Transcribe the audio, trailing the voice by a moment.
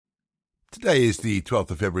Today is the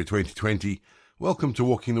 12th of February 2020. Welcome to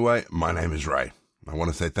Walking the Way. My name is Ray. I want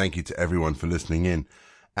to say thank you to everyone for listening in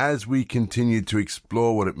as we continue to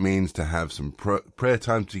explore what it means to have some prayer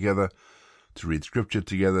time together, to read scripture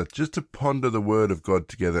together, just to ponder the word of God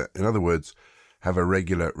together. In other words, have a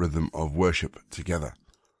regular rhythm of worship together.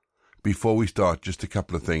 Before we start, just a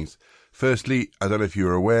couple of things. Firstly, I don't know if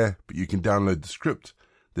you're aware, but you can download the script.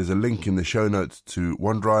 There's a link in the show notes to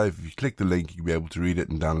OneDrive. If you click the link, you'll be able to read it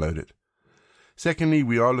and download it. Secondly,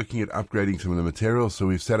 we are looking at upgrading some of the material, so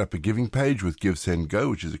we've set up a giving page with GiveSendGo,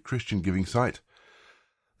 which is a Christian giving site.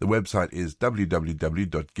 The website is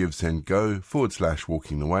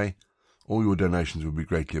www.givesendgo.com/walkingtheway. All your donations would be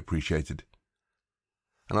greatly appreciated.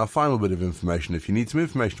 And our final bit of information, if you need some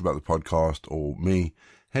information about the podcast or me,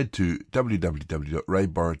 head to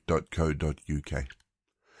www.rayborrett.co.uk.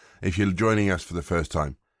 If you're joining us for the first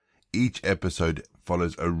time, each episode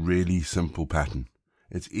follows a really simple pattern.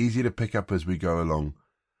 It's easy to pick up as we go along,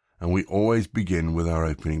 and we always begin with our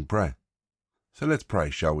opening prayer. So let's pray,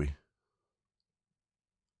 shall we?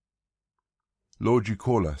 Lord, you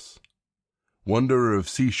call us, wanderer of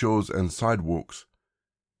seashores and sidewalks,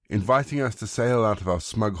 inviting us to sail out of our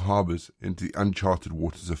smug harbours into the uncharted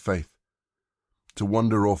waters of faith, to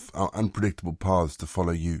wander off our unpredictable paths to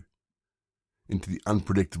follow you, into the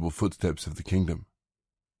unpredictable footsteps of the kingdom,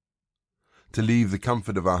 to leave the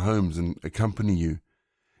comfort of our homes and accompany you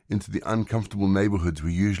into the uncomfortable neighbourhoods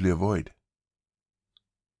we usually avoid.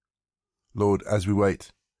 Lord, as we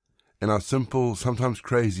wait, in our simple, sometimes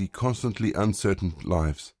crazy, constantly uncertain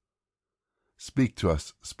lives, speak to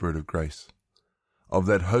us, Spirit of grace, of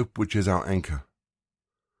that hope which is our anchor,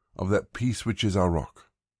 of that peace which is our rock,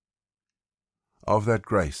 of that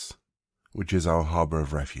grace which is our harbour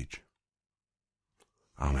of refuge.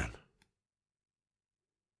 Amen.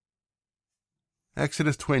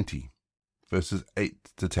 Exodus 20, verses 8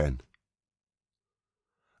 to 10.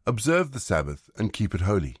 Observe the Sabbath and keep it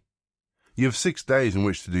holy. You have 6 days in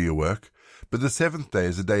which to do your work, but the seventh day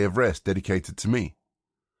is a day of rest dedicated to me.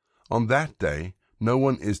 On that day no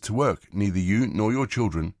one is to work, neither you nor your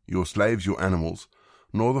children, your slaves, your animals,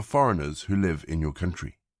 nor the foreigners who live in your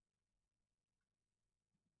country.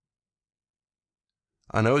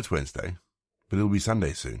 I know it's Wednesday, but it'll be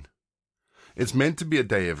Sunday soon. It's meant to be a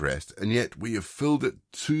day of rest, and yet we have filled it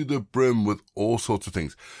to the brim with all sorts of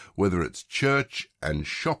things, whether it's church and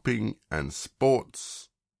shopping and sports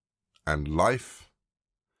and life.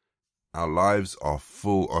 Our lives are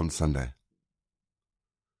full on Sunday.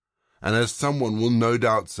 And as someone will no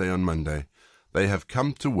doubt say on Monday, they have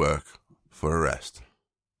come to work for a rest.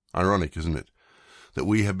 Ironic, isn't it, that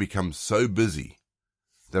we have become so busy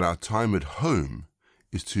that our time at home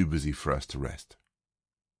is too busy for us to rest.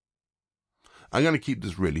 I'm going to keep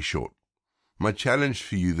this really short. My challenge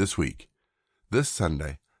for you this week, this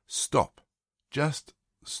Sunday, stop. Just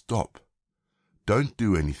stop. Don't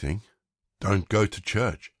do anything. Don't go to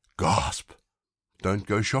church. Gasp. Don't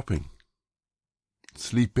go shopping.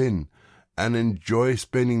 Sleep in and enjoy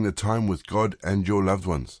spending the time with God and your loved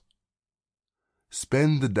ones.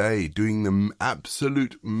 Spend the day doing the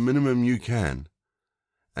absolute minimum you can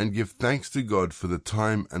and give thanks to God for the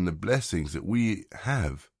time and the blessings that we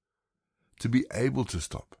have to be able to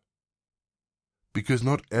stop, because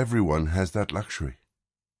not everyone has that luxury.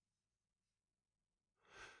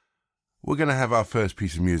 We're going to have our first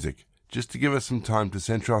piece of music, just to give us some time to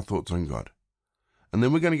center our thoughts on God. And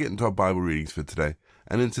then we're going to get into our Bible readings for today.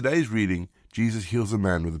 And in today's reading, Jesus heals a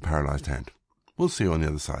man with a paralyzed hand. We'll see you on the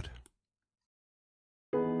other side.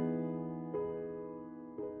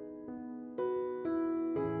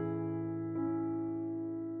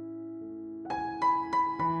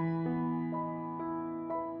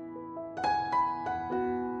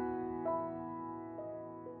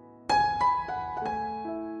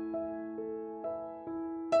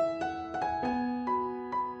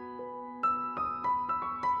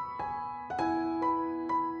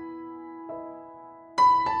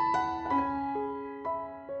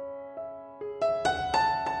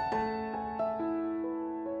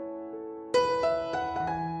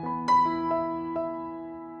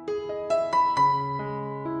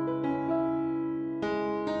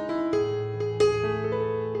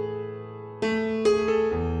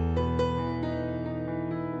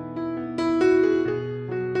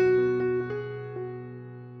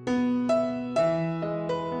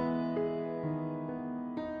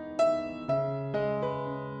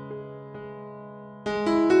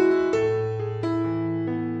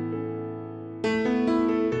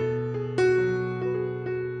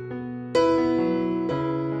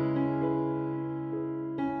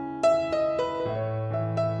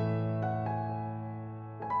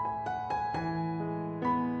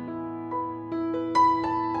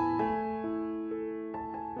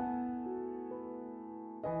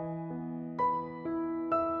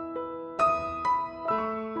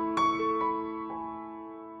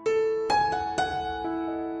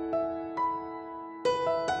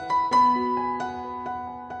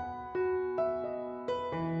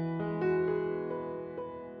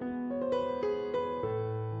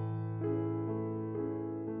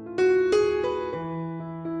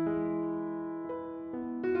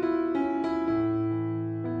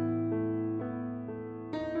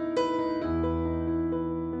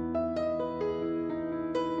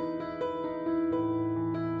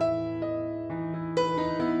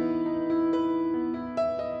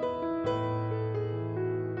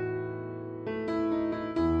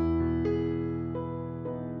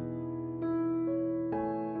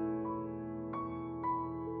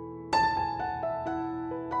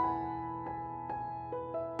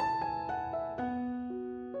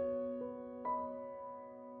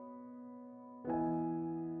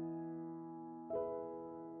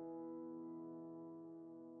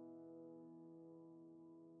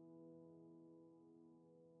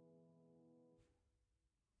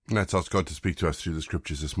 Let's ask God to speak to us through the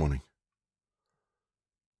scriptures this morning.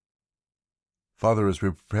 Father, as we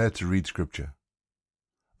prepare to read scripture,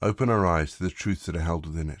 open our eyes to the truths that are held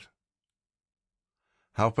within it.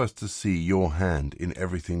 Help us to see your hand in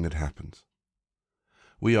everything that happens.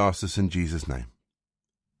 We ask this in Jesus' name.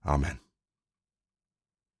 Amen.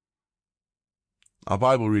 Our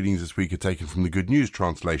Bible readings this week are taken from the Good News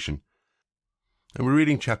translation, and we're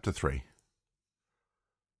reading chapter 3.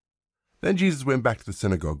 Then Jesus went back to the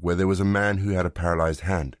synagogue where there was a man who had a paralyzed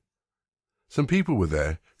hand. Some people were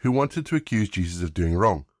there who wanted to accuse Jesus of doing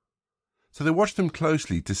wrong. So they watched him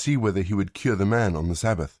closely to see whether he would cure the man on the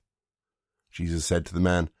Sabbath. Jesus said to the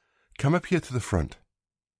man, "Come up here to the front."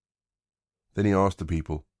 Then he asked the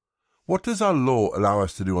people, "What does our law allow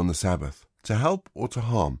us to do on the Sabbath? To help or to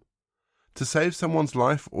harm? To save someone's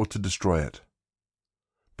life or to destroy it?"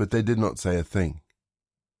 But they did not say a thing.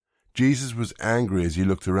 Jesus was angry as he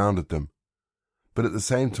looked around at them, but at the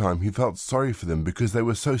same time he felt sorry for them because they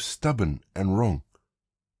were so stubborn and wrong.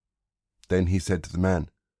 Then he said to the man,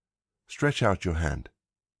 "Stretch out your hand."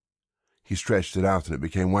 He stretched it out and it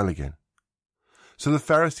became well again. So the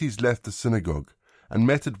Pharisees left the synagogue and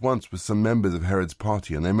met at once with some members of Herod's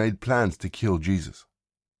party, and they made plans to kill Jesus.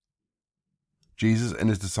 Jesus and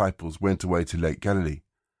his disciples went away to Lake Galilee,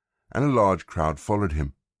 and a large crowd followed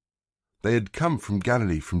him. They had come from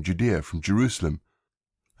Galilee, from Judea, from Jerusalem,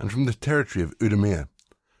 and from the territory of Idumea,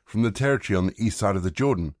 from the territory on the east side of the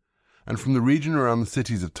Jordan, and from the region around the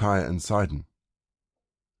cities of Tyre and Sidon.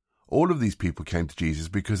 All of these people came to Jesus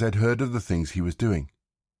because they had heard of the things he was doing.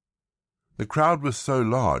 The crowd was so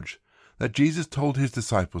large that Jesus told his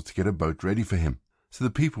disciples to get a boat ready for him, so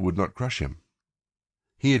the people would not crush him.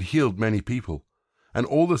 He had healed many people, and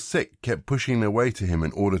all the sick kept pushing their way to him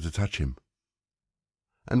in order to touch him.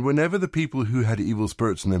 And whenever the people who had evil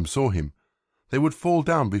spirits in them saw him, they would fall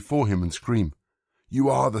down before him and scream, "You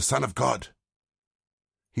are the Son of God!"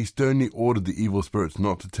 He sternly ordered the evil spirits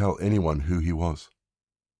not to tell anyone who he was.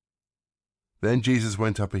 Then Jesus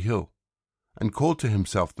went up a hill and called to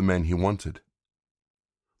himself the men he wanted.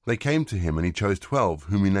 They came to him, and he chose 12,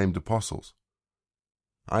 whom he named apostles.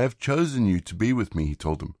 "I have chosen you to be with me," he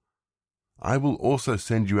told them. "I will also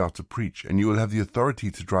send you out to preach, and you will have the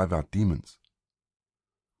authority to drive out demons."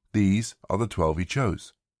 These are the 12 he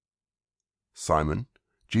chose. Simon,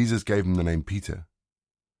 Jesus gave him the name Peter.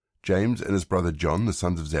 James and his brother John, the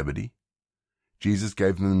sons of Zebedee. Jesus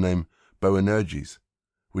gave them the name Boanerges,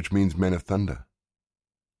 which means men of thunder.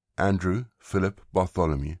 Andrew, Philip,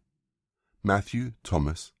 Bartholomew. Matthew,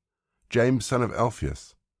 Thomas. James, son of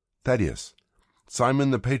Alphaeus. Thaddeus.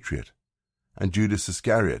 Simon the Patriot, and Judas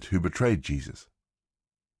Iscariot, who betrayed Jesus.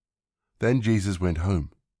 Then Jesus went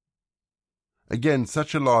home. Again,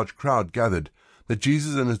 such a large crowd gathered that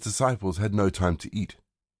Jesus and his disciples had no time to eat.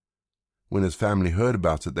 When his family heard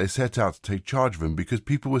about it, they set out to take charge of him because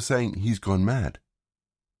people were saying, "He's gone mad."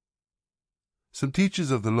 Some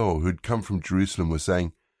teachers of the law who had come from Jerusalem were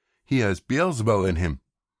saying, "He has Beelzebul in him.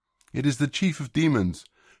 It is the chief of demons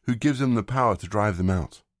who gives him the power to drive them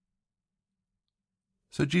out."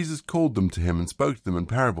 So Jesus called them to him and spoke to them in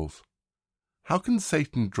parables. "How can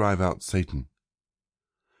Satan drive out Satan?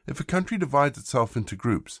 If a country divides itself into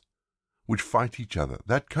groups, which fight each other,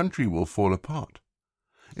 that country will fall apart.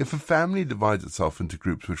 If a family divides itself into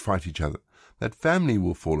groups which fight each other, that family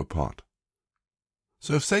will fall apart.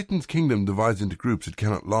 So if Satan's kingdom divides into groups, it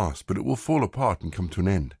cannot last, but it will fall apart and come to an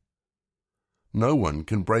end. No one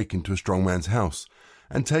can break into a strong man's house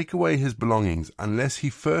and take away his belongings unless he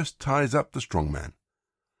first ties up the strong man.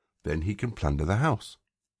 Then he can plunder the house.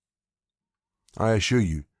 I assure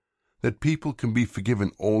you that people can be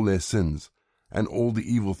forgiven all their sins and all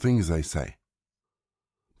the evil things they say.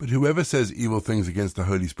 But whoever says evil things against the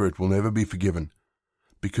Holy Spirit will never be forgiven,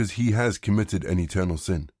 because he has committed an eternal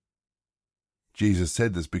sin." Jesus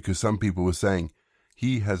said this because some people were saying,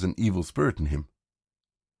 "He has an evil spirit in him."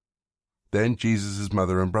 Then Jesus'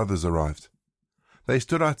 mother and brothers arrived. They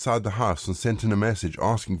stood outside the house and sent in a message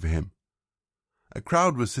asking for him. A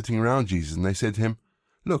crowd was sitting around Jesus, and they said to him,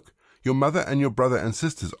 "Look, your mother and your brother and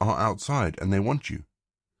sisters are outside, and they want you."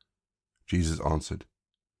 Jesus answered,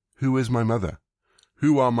 "Who is my mother?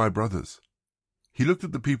 Who are my brothers?" He looked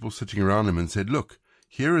at the people sitting around him and said, "Look,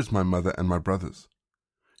 here is my mother and my brothers.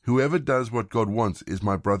 Whoever does what God wants is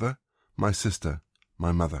my brother, my sister,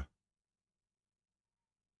 my mother."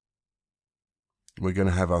 We're going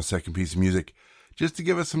to have our second piece of music just to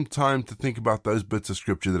give us some time to think about those bits of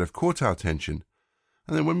scripture that have caught our attention.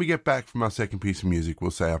 And then when we get back from our second piece of music,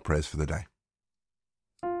 we'll say our prayers for the day.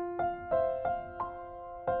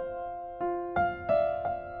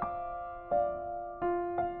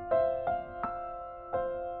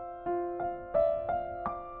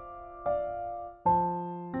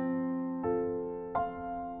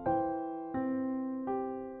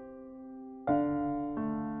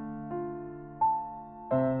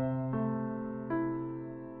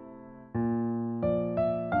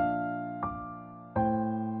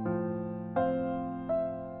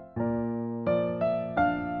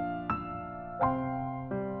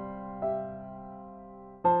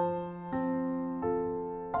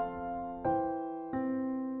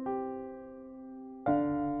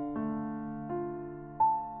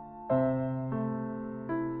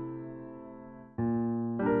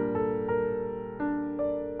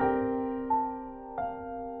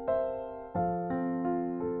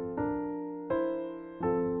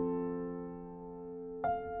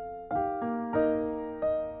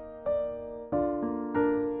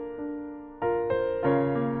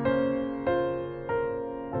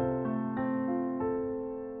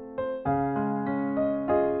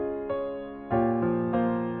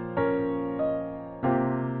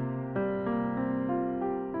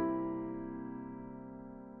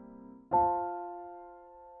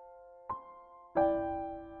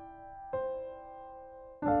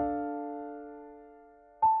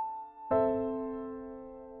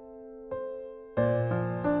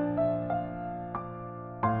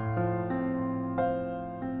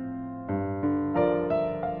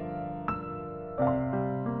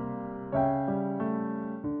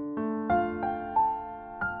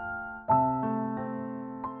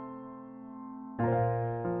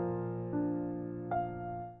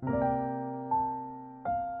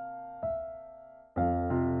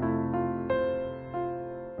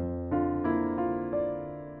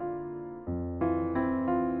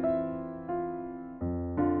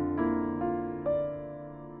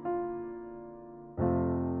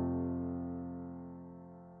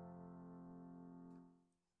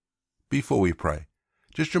 Before we pray,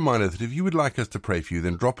 just a reminder that if you would like us to pray for you,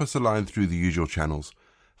 then drop us a line through the usual channels: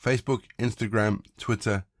 Facebook, Instagram,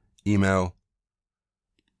 Twitter, email,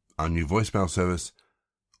 our new voicemail service.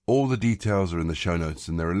 All the details are in the show notes,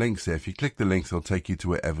 and there are links there. If you click the links, they'll take you to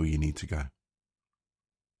wherever you need to go.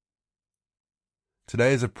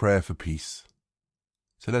 Today is a prayer for peace.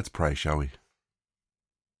 So let's pray, shall we?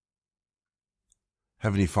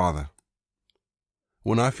 Heavenly Father,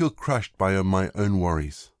 when I feel crushed by my own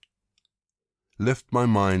worries, lift my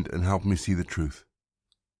mind and help me see the truth.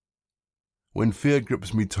 When fear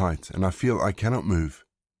grips me tight and I feel I cannot move,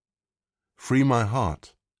 free my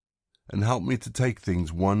heart and help me to take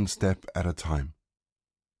things one step at a time.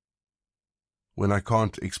 When I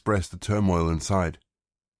can't express the turmoil inside,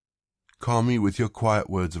 calm me with your quiet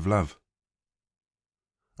words of love.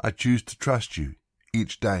 I choose to trust you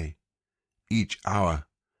each day, each hour,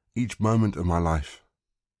 each moment of my life.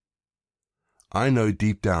 I know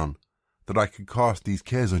deep down that I can cast these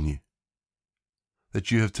cares on you,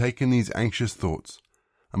 that you have taken these anxious thoughts,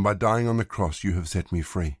 and by dying on the cross you have set me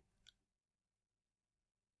free.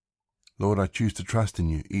 Lord, I choose to trust in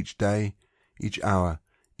you each day, each hour,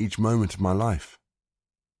 each moment of my life.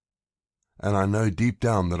 And I know deep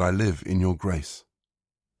down that I live in your grace,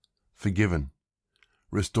 forgiven,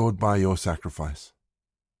 restored by your sacrifice.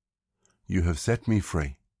 You have set me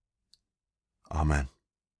free. Amen.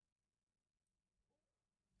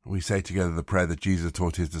 We say together the prayer that Jesus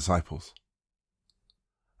taught his disciples.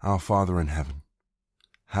 Our Father in heaven,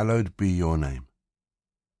 hallowed be your name.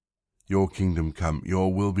 Your kingdom come,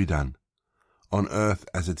 your will be done, on earth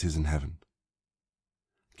as it is in heaven.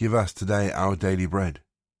 Give us today our daily bread.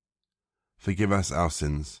 Forgive us our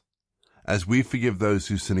sins, as we forgive those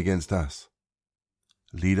who sin against us.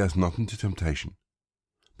 Lead us not into temptation,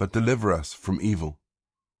 but deliver us from evil.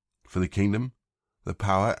 For the kingdom, the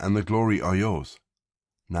power, and the glory are yours,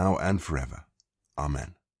 now and forever.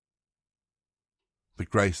 Amen. The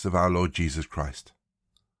grace of our Lord Jesus Christ,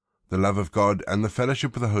 the love of God, and the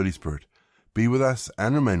fellowship of the Holy Spirit be with us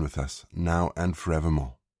and remain with us now and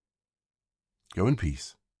forevermore. Go in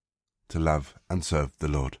peace to love and serve the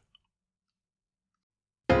Lord.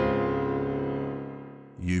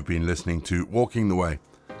 You've been listening to Walking the Way.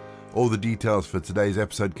 All the details for today's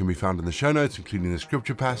episode can be found in the show notes, including the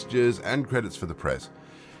scripture passages and credits for the prayers.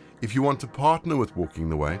 If you want to partner with Walking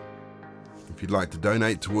the Way, if you'd like to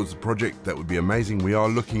donate towards the project, that would be amazing. We are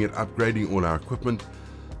looking at upgrading all our equipment,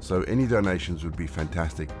 so any donations would be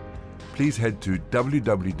fantastic. Please head to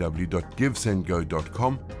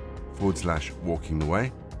www.givesendgo.com/walking the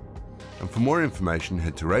way. And for more information,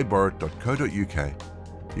 head to rayborrett.co.uk.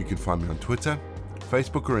 You can find me on Twitter,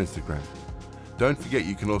 Facebook or Instagram. Don't forget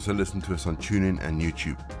you can also listen to us on TuneIn and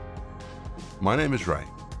YouTube. My name is Ray,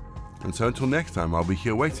 and so until next time I'll be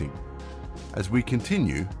here waiting as we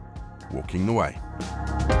continue walking the way.